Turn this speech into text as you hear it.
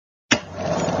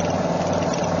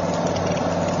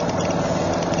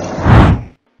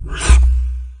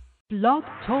Blog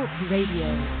Talk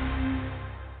Radio.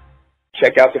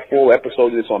 Check out the full episode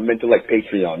of this on MENTELLECT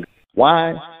Patreon.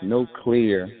 Why no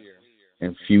clear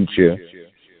and future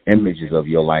images of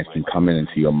your life can come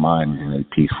into your mind in a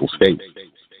peaceful state?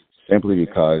 Simply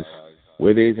because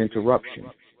where there is interruption,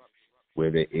 where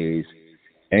there is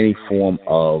any form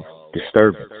of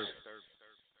disturbance,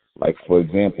 like for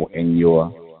example in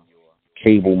your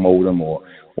cable modem or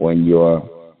in your,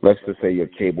 let's just say your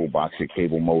cable box, your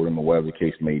cable modem, or whatever the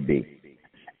case may be.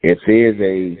 If there's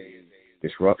a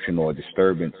disruption or a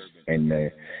disturbance in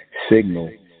the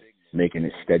signal making a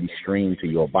steady stream to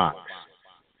your box,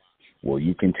 will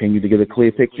you continue to get a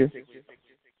clear picture?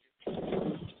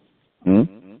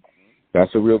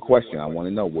 That's a real question. I want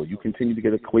to know, will you continue to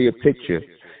get a clear picture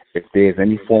if there's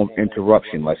any form of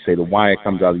interruption? Let's say the wire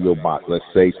comes out of your box. Let's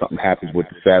say something happens with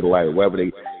the satellite or wherever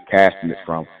they casting it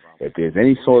from. If there's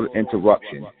any sort of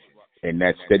interruption in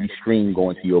that steady stream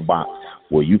going to your box,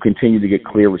 will you continue to get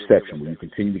clear reception? Will you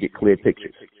continue to get clear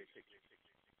pictures?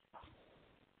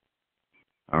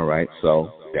 All right,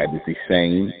 so that is the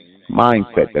same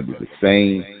mindset. That is the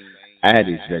same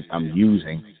adage that I'm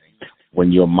using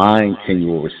when your mind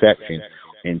continual reception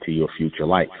into your future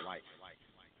life.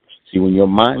 See, when your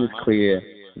mind is clear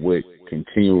with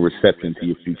continual reception to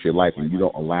your future life and you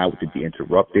don't allow it to be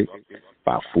interrupted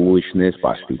by foolishness,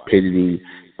 by stupidity,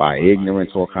 by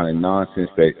ignorance, all kind of nonsense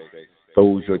that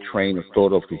throws your train of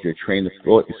thought off, because your train of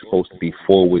thought is supposed to be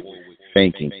forward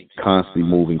thinking, constantly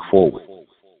moving forward.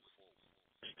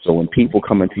 So when people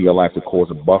come into your life to cause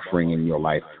a buffering in your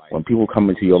life, when people come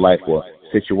into your life or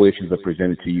situations are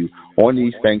presented to you, all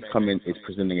these things come in is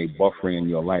presenting a buffering in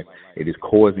your life. It is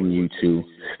causing you to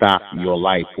stop your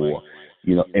life or,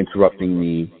 interrupting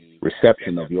the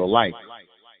reception of your life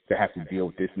to have to deal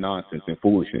with this nonsense and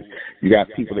foolishness. You got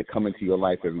people that come into your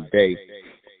life every day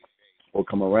or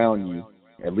come around you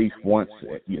at least once,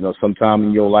 sometime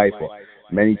in your life or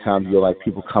many times in your life.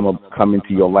 People come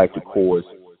into your life to cause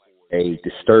a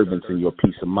disturbance in your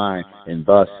peace of mind and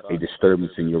thus a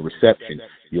disturbance in your reception,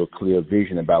 your clear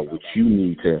vision about what you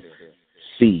need to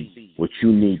see, what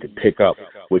you need to pick up,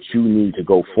 what you need to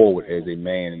go forward as a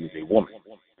man and as a woman.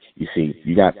 You see,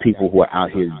 you got people who are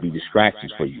out here to be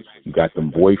distractions for you. You got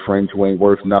them boyfriends who ain't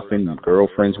worth nothing, them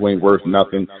girlfriends who ain't worth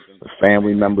nothing, the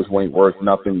family members who ain't worth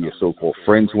nothing, your so-called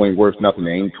friends who ain't worth nothing,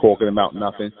 they ain't talking about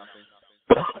nothing.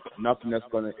 Nothing that's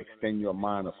going to extend your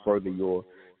mind or further your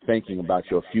thinking about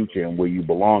your future and where you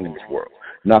belong in this world.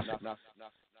 Nothing.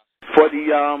 For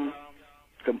the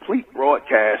complete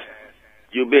broadcast,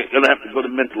 you're going to have to go to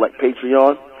MENTELLECT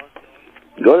Patreon.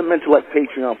 Go to MENTELLECT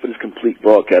Patreon for this complete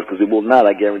broadcast, because it will not,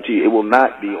 I guarantee you, it will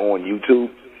not be on YouTube.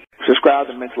 Subscribe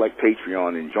to MENTELLECT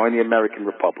Patreon and join the American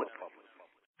Republic.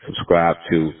 Subscribe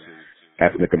to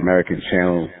Ethnic American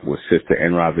Channel with Sister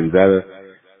Enra Vendetta.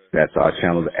 That's our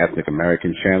channel, the Ethnic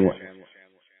American Channel.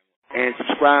 And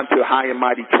subscribe to High and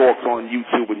Mighty Talks on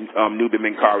YouTube with NUBEN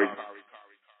MENKARAYZZ.